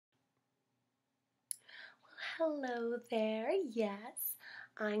Hello there, yes,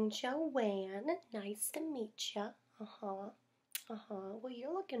 I'm Joanne. Nice to meet you. Well,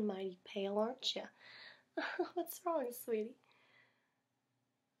 you're looking mighty pale, aren't you? What's wrong, sweetie?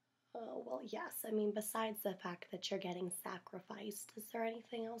 Oh, well, yes, I mean, besides the fact that you're getting sacrificed, is there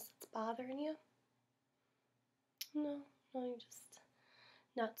anything else that's bothering you? No, you're just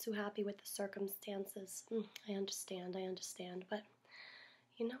not too happy with the circumstances. I understand, but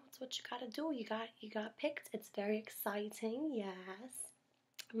you know, it's what you gotta do. You got picked. It's very exciting, yes.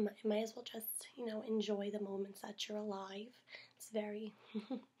 Might as well just, enjoy the moments that you're alive. It's very,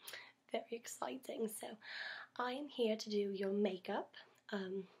 very exciting. So, I am here to do your makeup.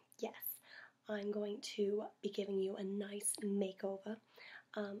 Yes, I'm going to be giving you a nice makeover.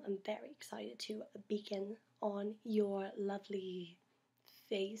 I'm very excited to begin on your lovely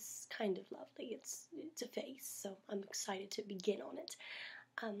face. Kind of lovely. It's a face, so I'm excited to begin on it.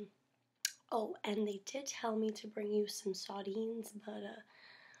 Oh, and they did tell me to bring you some sardines, but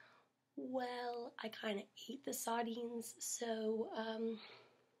well, I kind of ate the sardines, so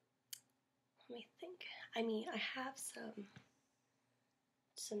let me think. I mean, I have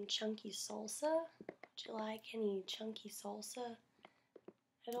some chunky salsa. Would you like any chunky salsa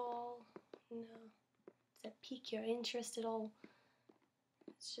at all? No. Does that pique your interest at all?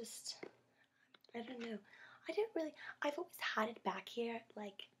 It's just, I don't know. I've always had it back here,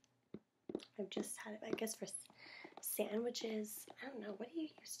 like, I've just had it, I guess, for sandwiches. I don't know, what do you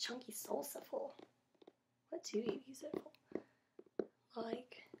use chunky salsa for? What do you use it for?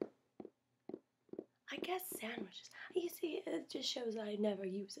 Like, I guess sandwiches. You see, it just shows I never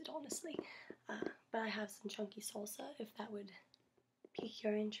use it, honestly. But I have some chunky salsa, if that would pique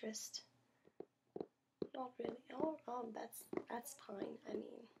your interest. Not really. Oh, that's fine. I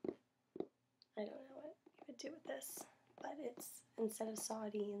mean, I don't know what you would do with this, but it's instead of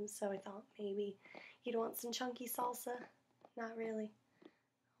sardines, so I thought maybe you'd want some chunky salsa. Not really.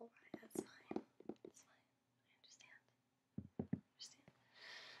 Alright, that's fine. That's fine. I understand.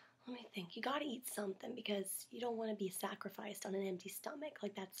 Let me think. You gotta eat something because you don't want to be sacrificed on an empty stomach.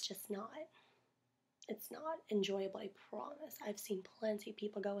 Like, that's just not, it's not enjoyable, I promise. I've seen plenty of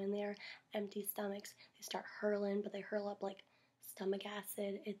people go in there, empty stomachs, they start hurling, but they hurl up like stomach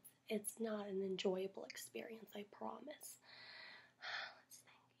acid. It's not an enjoyable experience, I promise. Let's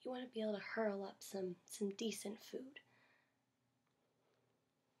think. You want to be able to hurl up some decent food.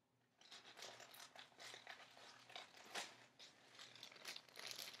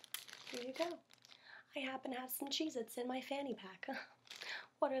 Here you go. I happen to have some Cheez-Its in my fanny pack.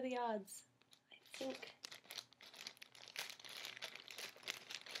 What are the odds? I think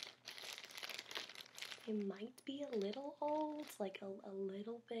they might be a little old, like a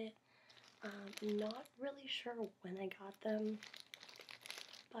little bit. Not really sure when I got them,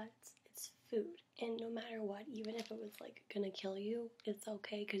 but it's food. And no matter what, even if it was like gonna kill you, it's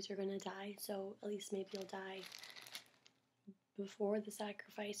okay because you're gonna die. So at least maybe you'll die before the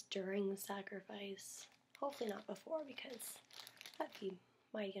sacrifice, during the sacrifice. Hopefully not before, because that'd be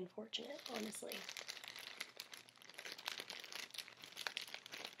mighty unfortunate, honestly.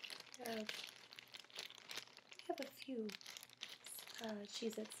 We have a few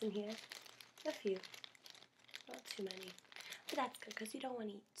Cheez-Its in here. A few. Not too many. But that's good, because you don't want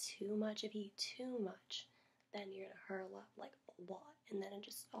to eat too much. If you eat too much, then you're going to hurl up, like, a lot. And then it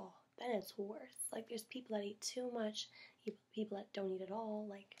just, then it's worse. Like, there's people that eat too much, people that don't eat at all.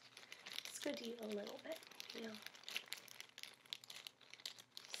 Like, it's good to eat a little bit, you know.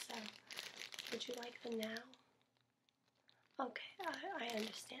 So, would you like them now? Okay, I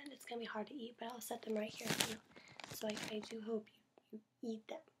understand. It's going to be hard to eat, but I'll set them right here for you. So I do hope you eat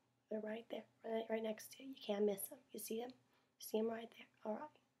them. They're right there, right next to you. You can't miss them. You see them? You see them right there? All right.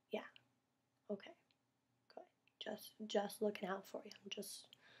 Yeah. Okay. Good. Just looking out for you. I'm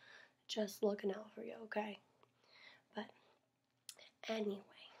just looking out for you, okay? But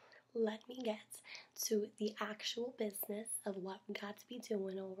anyway, let me get to the actual business of what we got to be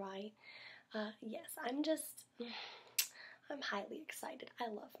doing, all right? Yes, I'm highly excited. I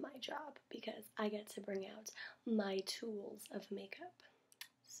love my job because I get to bring out my tools of makeup.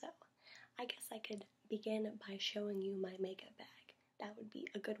 So, I guess I could begin by showing you my makeup bag. That would be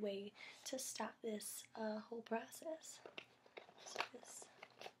a good way to start this whole process. So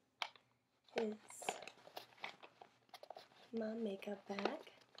this is my makeup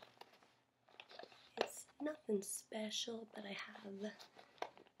bag. It's nothing special, but I have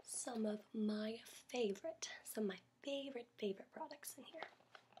some of my favorite products in here.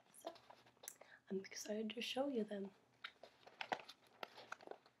 So, I'm excited to show you them.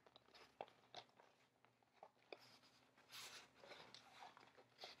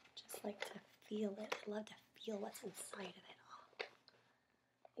 Just like to feel it. I love to feel what's inside of it all.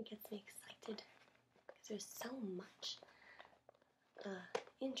 It gets me excited because there's so much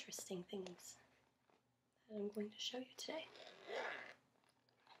interesting things that I'm going to show you today.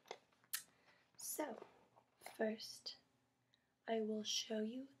 So, first I will show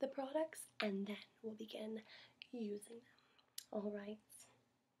you the products and then we'll begin using them. Alright.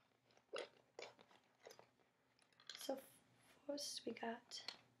 So first we got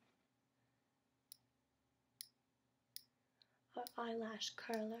our eyelash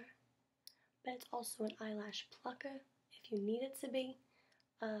curler, but it's also an eyelash plucker if you need it to be.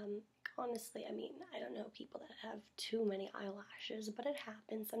 Honestly, I mean, I don't know people that have too many eyelashes, but it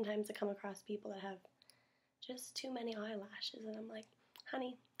happens. Sometimes I come across people that have just too many eyelashes, and I'm like,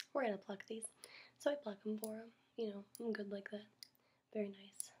 honey, we're gonna pluck these. So I pluck them for them. You know, I'm good like that. Very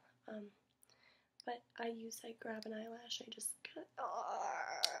nice. But I grab an eyelash, I just cut,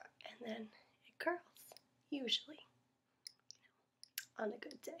 and then it curls, usually. On a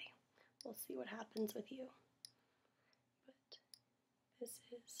good day. We'll see what happens with you. But this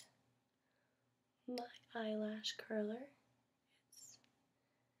is my eyelash curler. It's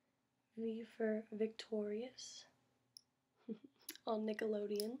V for Victorious on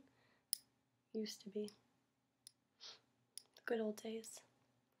Nickelodeon. Used to be. The good old days.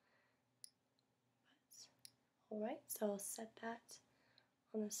 But, alright, so I'll set that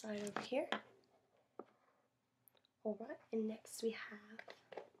on the side over here. Alright, and next we have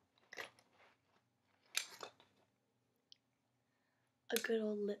a good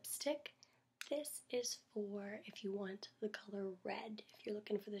old lipstick. This is for if you want the color red, if you're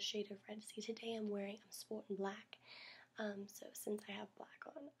looking for the shade of red. See, today I'm sporting black, so since I have black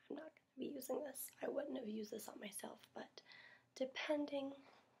on, I'm not going to be using this. I wouldn't have used this on myself, but depending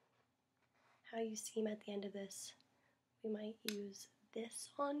how you seem at the end of this, we might use this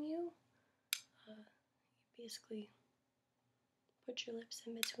on you. You basically put your lips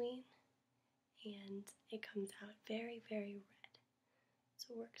in between, and it comes out very, very red,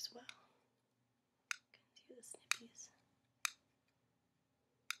 so it works well. You can see the snippies.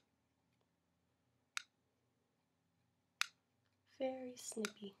 Very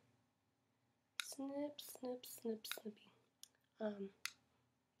snippy. Snip, snip, snip, snippy.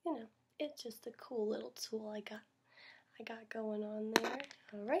 You know, it's just a cool little tool I got going on there.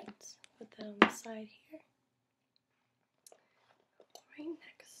 Alright, put that on the side here. Right,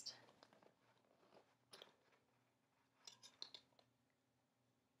 next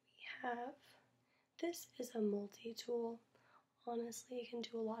we have, this is a multi-tool. Honestly, it can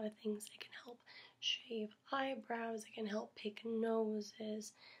do a lot of things. It can help shave eyebrows, it can help pick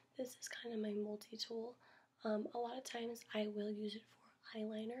noses. This is kind of my multi-tool. A lot of times I will use it for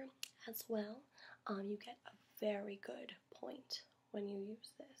eyeliner as well. You get a very good point when you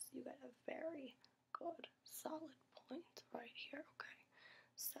use this. You get a very good, solid point right here, okay?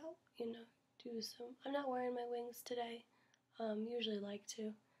 So, you know, do some, I'm not wearing my wings today. Usually like to.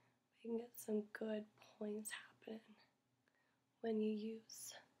 You can get some good points happening when you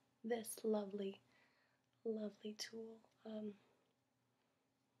use this lovely, lovely tool.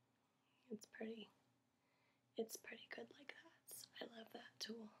 It's pretty good like that. So I love that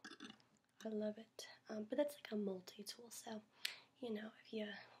tool. I love it. But that's like a multi-tool, so, you know, if you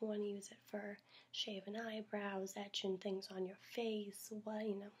want to use it for shaving eyebrows, etching things on your face,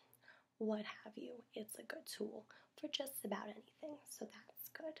 what have you, it's a good tool for just about anything, so that's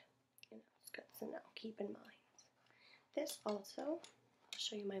good. You know, it's good to know, keep in mind. This also, I'll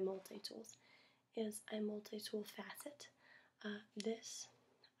show you my multi-tools, is a multi-tool facet. This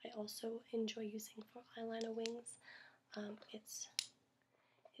I also enjoy using for eyeliner wings. It's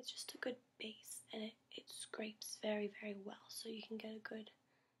just a good base, and it scrapes very, very well, so you can get a good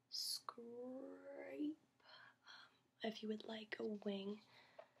scrape if you would like a wing.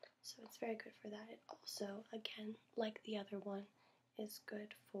 So it's very good for that. It also, again, like the other one, is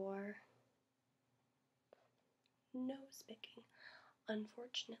good for nose picking.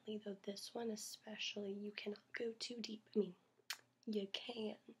 Unfortunately, though, this one especially, you cannot go too deep. I mean, you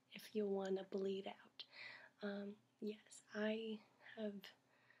can if you want to bleed out. Yes, I have,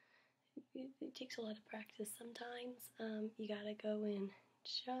 it takes a lot of practice sometimes. You gotta go in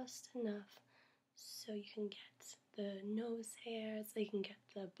just enough so you can get the nose hairs, so you can get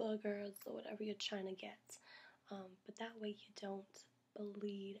the boogers, or whatever you're trying to get. But that way you don't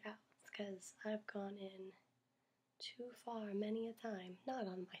bleed out, because I've gone in too far many a time. Not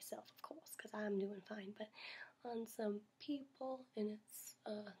on myself, of course, because I'm doing fine, but on some people, and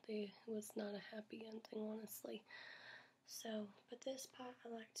it was not a happy ending, honestly. So, but this part I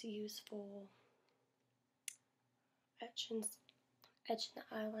like to use for etching the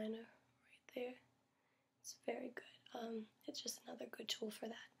eyeliner right there. It's very good. It's just another good tool for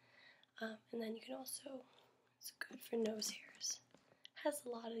that. And then you can also, it's good for nose hairs. Has a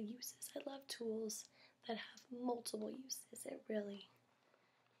lot of uses. I love tools that have multiple uses. It really,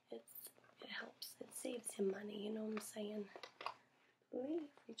 it helps. It saves you money, you know what I'm saying? I believe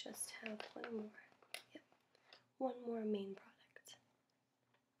we just have one more. Yep, one more main product.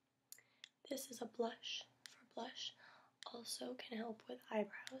 This is a blush for blush. Also can help with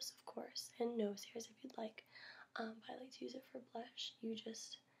eyebrows, of course, and nose hairs if you'd like. But I like to use it for blush. You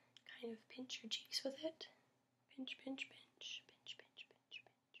just kind of pinch your cheeks with it. Pinch, pinch, pinch, pinch, pinch, pinch, pinch,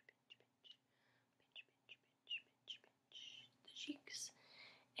 pinch, pinch, pinch, pinch, pinch, pinch, pinch the cheeks.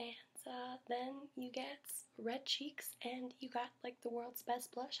 And then you get red cheeks, and you got like the world's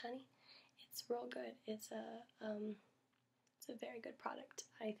best blush, honey. It's real good. It's a very good product.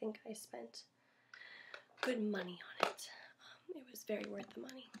 I think I spent good money on it. It was very worth the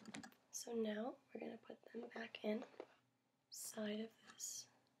money. So now we're going to put them back in side of this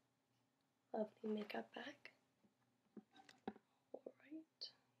lovely makeup bag.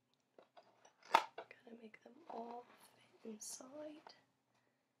 Alright. Gotta make them all fit inside.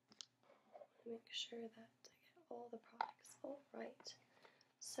 Make sure that I get all the products. Alright.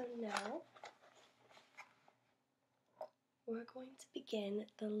 So now we're going to begin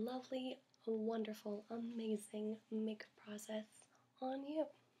the lovely, wonderful, amazing makeup process on you.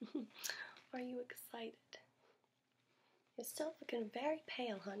 Are you excited? You're still looking very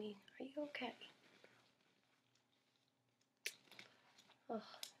pale, honey. Are you okay? Oh,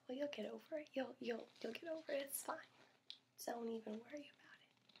 well, you'll get over it. You'll get over it. It's fine. Don't even worry about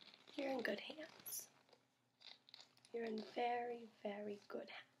it. You're in good hands. You're in very, very good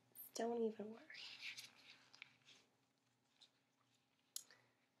hands. Don't even worry.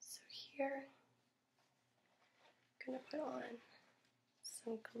 So here, I'm gonna put on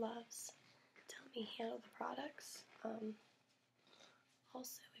some gloves to help me handle the products.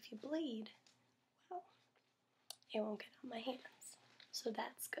 Also, if you bleed, well, it won't get on my hands, so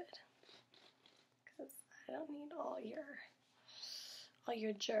that's good. Because I don't need all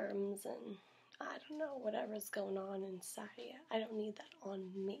your germs and I don't know whatever's going on inside you. I don't need that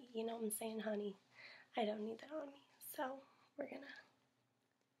on me. You know what I'm saying, honey? I don't need that on me. So we're gonna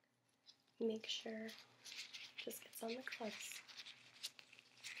make sure it just gets on the gloves.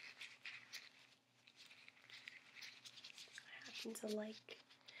 To like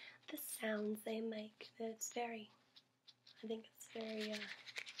the sounds they make. It's very, I think it's very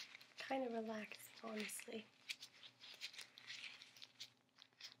kind of relaxing, honestly.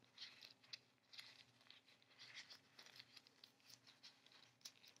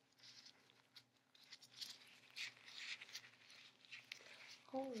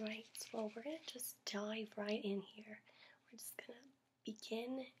 Alright, well, we're going to just dive right in here. We're just going to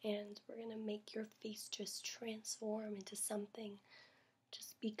begin, and we're going to make your face just transform into something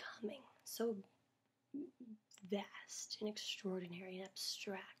just becoming so vast and extraordinary and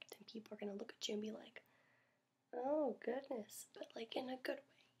abstract, and people are going to look at you and be like, oh goodness, but like in a good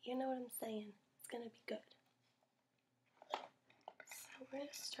way. You know what I'm saying? It's going to be good. So we're going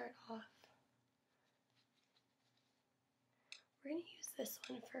to start off. We're going to use this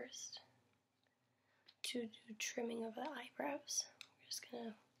one first to do trimming of the eyebrows. We're just going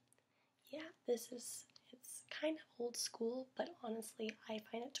to, yeah, it's kind of old school, but honestly, I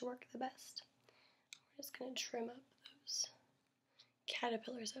find it to work the best. We're just going to trim up those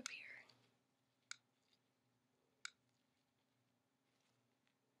caterpillars up here.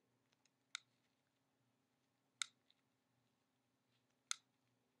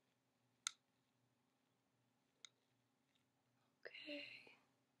 Okay.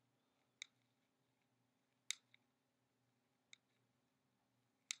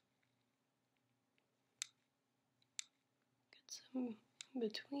 Get some in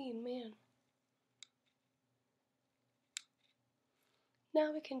between, man.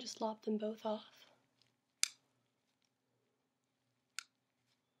 Now we can just lop them both off.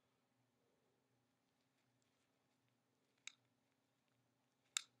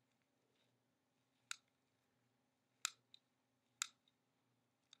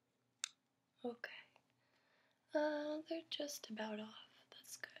 Okay. They're just about off.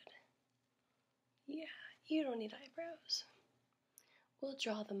 That's good. Yeah, you don't need eyebrows. We'll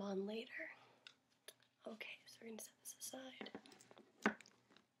draw them on later. Okay, so we're going to set this aside.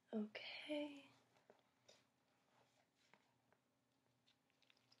 Okay.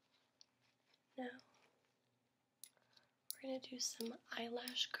 Now, we're going to do some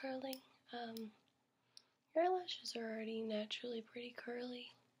eyelash curling. Your eyelashes are already naturally pretty curly,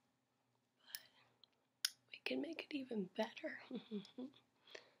 but we can make it even better.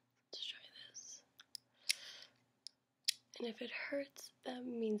 Let's try this. And if it hurts, that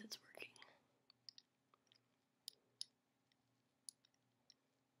means it's working.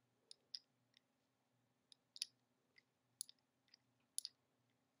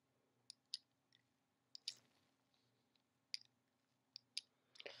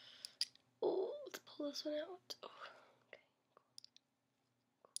 Oh, let's pull this one out. Oh, okay, cool.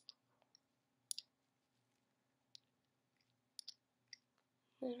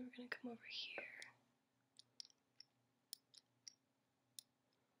 Then we're going to come over here.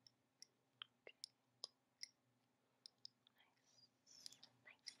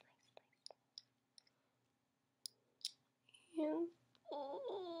 And,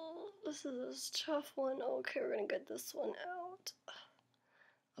 oh, this is a tough one. Okay, we're going to get this one out.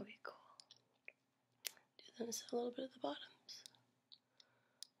 Okay, cool. Do this a little bit at the bottoms.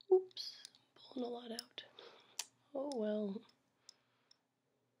 Oops, pulling a lot out. Oh well.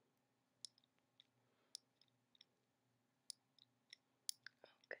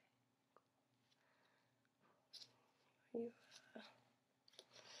 Okay.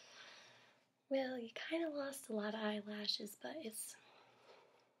 Well, you kind of lost a lot of eyelashes, but it's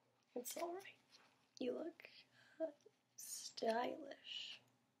all right. You look stylish.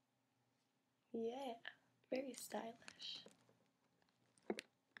 Yeah, very stylish.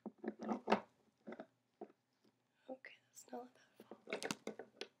 Okay, let's not let that fall.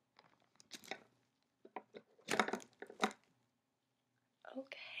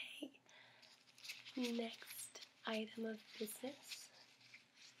 Okay, next item of business.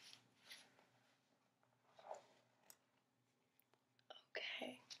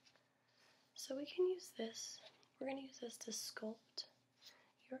 Okay, so we can use this. We're going to use this to sculpt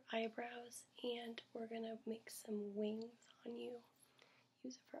your eyebrows, and we're going to make some wings on you.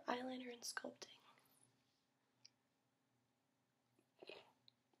 Use it for eyeliner and sculpting.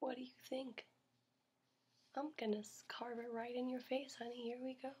 What do you think? I'm going to carve it right in your face, honey. Here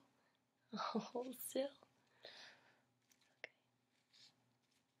we go. Hold still. Okay.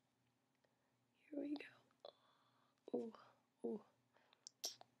 Here we go. Ooh, ooh.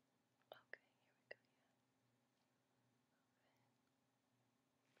 Okay, here we go.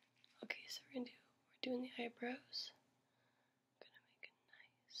 Okay, so we're doing the eyebrows. I'm gonna make a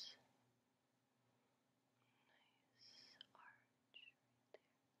nice arch right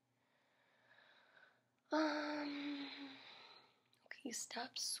there. Okay,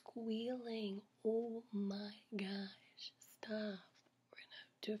 stop squealing. Oh my gosh, stop. We're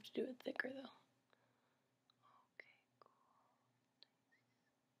gonna have to do it thicker though. Okay, cool.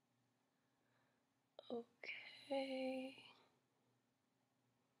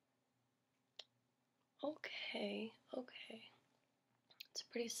 Okay. It's a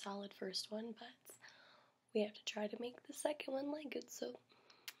pretty solid first one, but we have to try to make the second one like it, so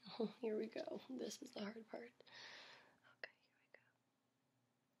here we go. This is the hard part. Okay,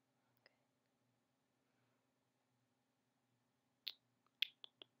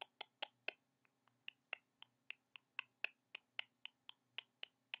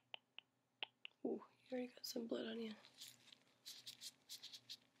 here we go. Ooh, you already got some blood on you.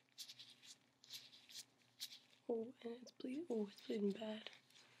 Oh, and it's bleeding. Oh, it's bleeding bad.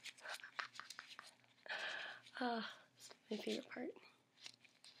 It's my favorite part.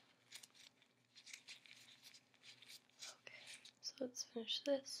 Okay, so let's finish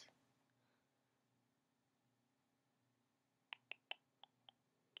this.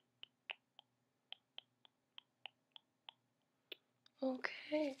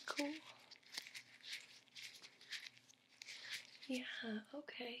 Okay, cool. Yeah,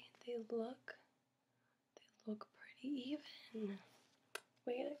 okay, they look pretty even.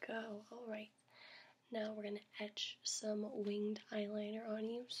 Way to go. Alright, now we're going to etch some winged eyeliner on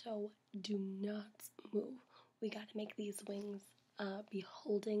you, so do not move. We got to make these wings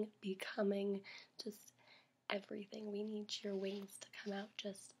beholding, becoming, just everything. We need your wings to come out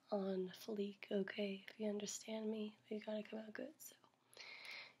just on fleek, okay? If you understand me, they got to come out good, so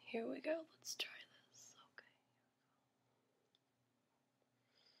here we go. Let's try this, okay?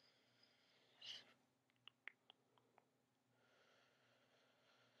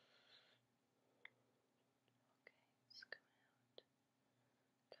 It's coming out good.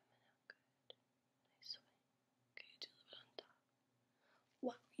 Nice way. Okay, do a little bit on top.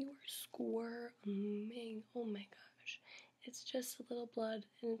 Wow, you are squirming. Oh my gosh. It's just a little blood,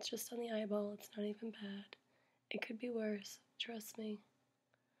 and it's just on the eyeball. It's not even bad. It could be worse. Trust me.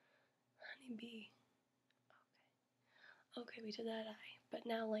 Honeybee. Okay, we did that eye. But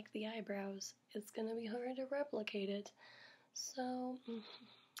now, like the eyebrows, it's going to be hard to replicate it. So,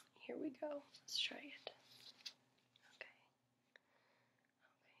 here we go. Let's try it. Okay. Okay,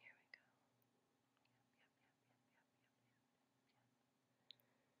 here we go.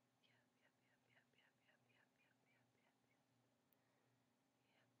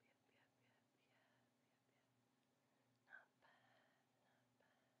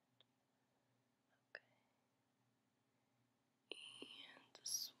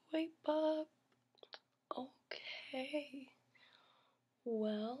 Swipe up. Okay.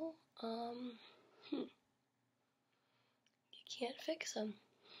 Well, you can't fix them.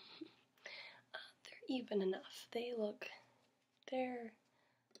 They're even enough. I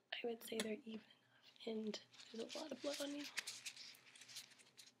would say they're even enough. And there's a lot of blood on you.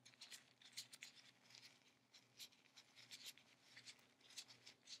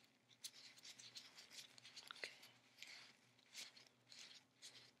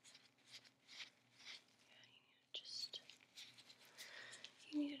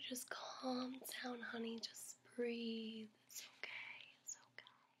 You need to just calm down, honey. Just breathe. It's okay. It's okay.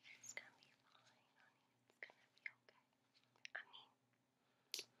 It's gonna be fine, honey. It's gonna be okay. I mean,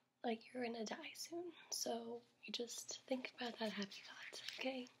 like, you're gonna die soon. So you just think about that happy thoughts,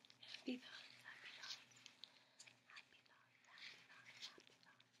 okay? Happy thoughts, happy thoughts. Happy thoughts, happy thoughts, happy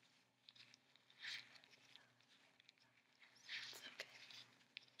thoughts. It's okay.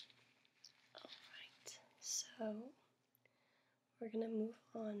 Alright, so we're gonna move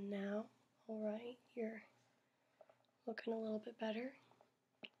on now. Alright, you're looking a little bit better.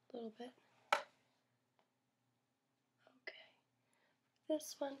 A little bit. Okay.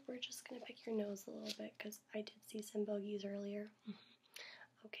 This one, we're just gonna pick your nose a little bit because I did see some bogeys earlier.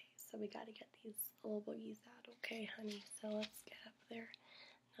 Okay, so we gotta get these little bogeys out. Okay, honey, so let's get up there.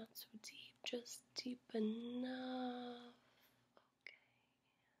 Not so deep, just deep enough. Okay.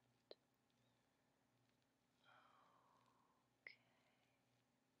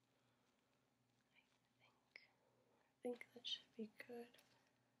 I think that should be good.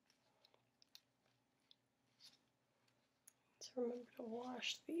 Let's remember to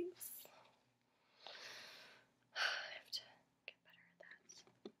wash these. I have to get better at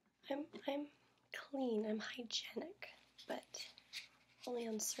that. I'm clean, I'm hygienic, but only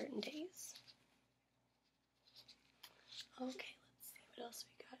on certain days. Okay, let's see what else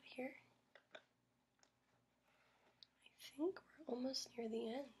we got here. I think we're almost near the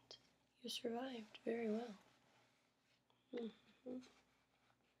end. You survived very well.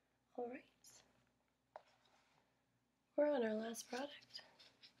 Alright. We're on our last product.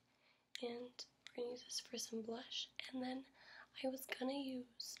 And we're going to use this for some blush. And then I was going to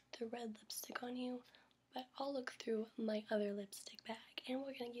use the red lipstick on you, but I'll look through my other lipstick bag. And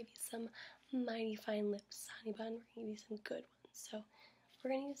we're going to give you some mighty fine lips, honey bun. We're going to give you some good ones. So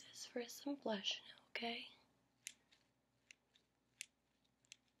we're going to use this for some blush now, okay?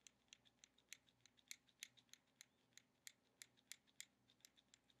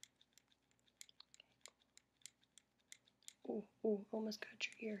 Ooh, almost got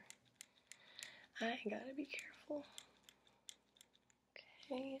your ear. I gotta be careful.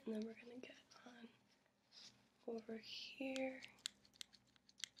 Okay, and then we're gonna get on over here.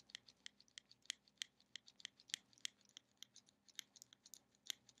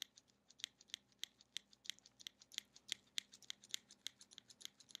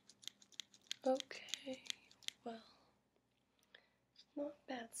 Okay, well, not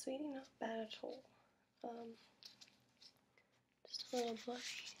bad, sweetie, not bad at all. Just a little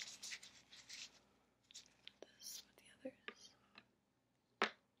blush. This with the others.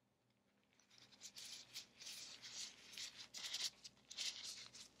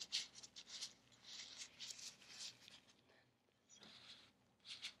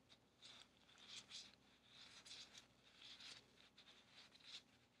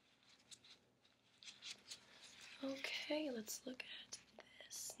 Okay, let's look at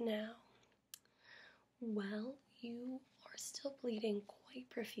this now. Well, you are still bleeding quite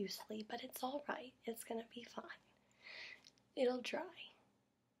profusely, but it's alright. It's gonna be fine. It'll dry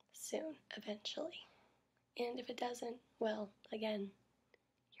soon, eventually. And if it doesn't, well, again,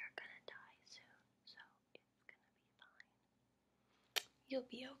 you're gonna die soon, so it's gonna be fine. You'll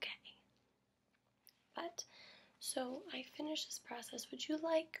be okay. But, so I finished this process. Would you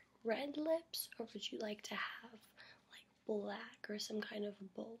like red lips, or would you like to have, like, black or some kind of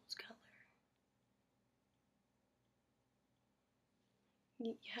bold color?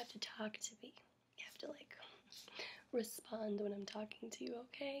 You have to talk to me. You have to, like, respond when I'm talking to you,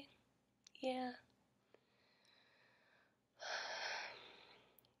 okay? Yeah.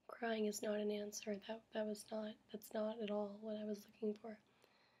 Crying is not an answer. That's not at all what I was looking for.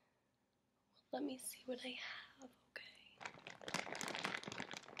 Let me see what I have, okay?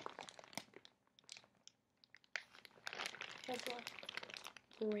 I have a lot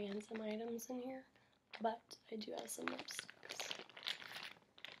of random items in here, but I do have some lipsticks.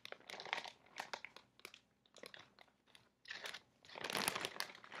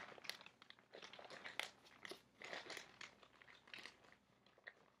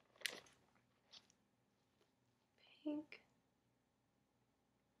 Pink.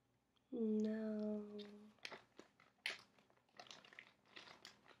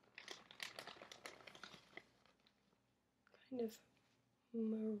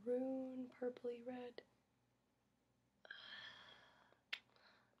 maroon, purpley red.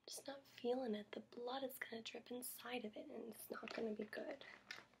 Just not feeling it. The blood is going to drip inside of it and it's not going to be good.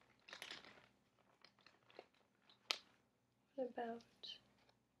 What about,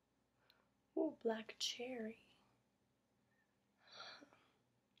 ooh, black cherry.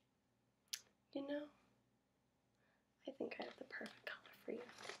 You know, I think I have the perfect color for you.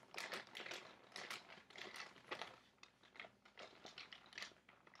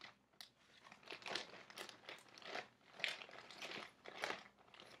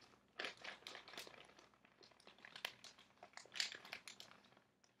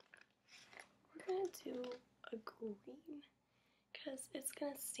 We're going to do a green because it's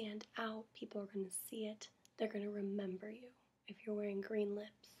going to stand out. People are going to see it. They're going to remember you if you're wearing green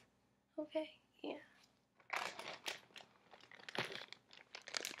lips. Okay? Yeah.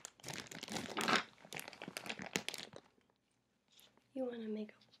 You want to make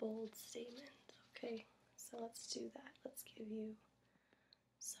a bold statement. Okay, so let's do that. Let's give you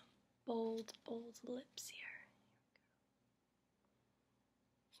some bold, bold lips here.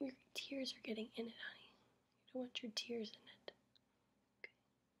 Your tears are getting in it, honey. You don't want your tears in it.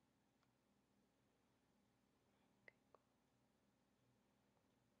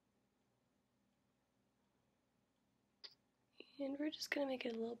 Okay. And we're just going to make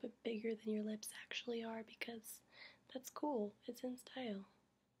it a little bit bigger than your lips actually are because that's cool. It's in style.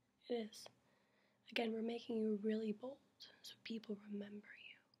 It is. Again, we're making you really bold so people remember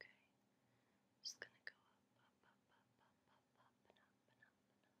you, okay? Just going to go up, up, up, up,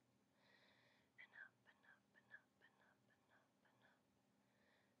 up, up, up,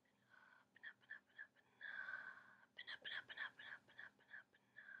 and up, and up, and up, and up, and up, and up, and up, and up, and up, and up, and up, and up, and up, and up, and up,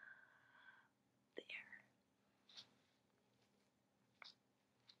 there.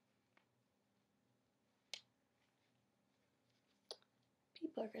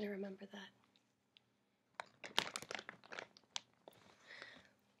 People are going to remember that.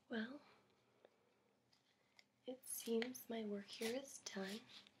 Well, it seems my work here is done.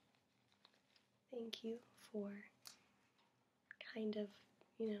 Thank you for kind of,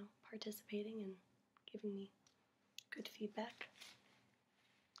 participating and giving me good feedback.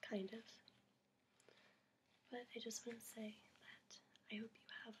 Kind of. But I just want to say that I hope you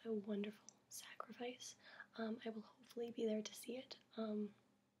have a wonderful sacrifice. I will hopefully be there to see it.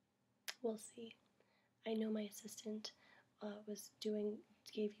 We'll see. I know my assistant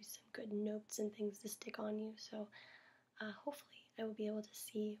gave you some good notes and things to stick on you, so hopefully I will be able to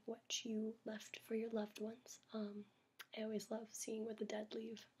see what you left for your loved ones. I always love seeing what the dead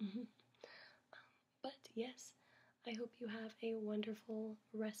leave. But yes, I hope you have a wonderful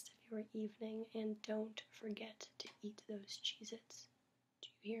rest of your evening, and don't forget to eat those Cheez-Its. Do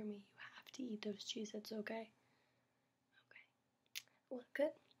you hear me? You have to eat those Cheez-Its, okay? Okay. Well,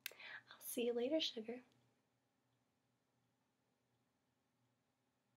 good. I'll see you later, sugar.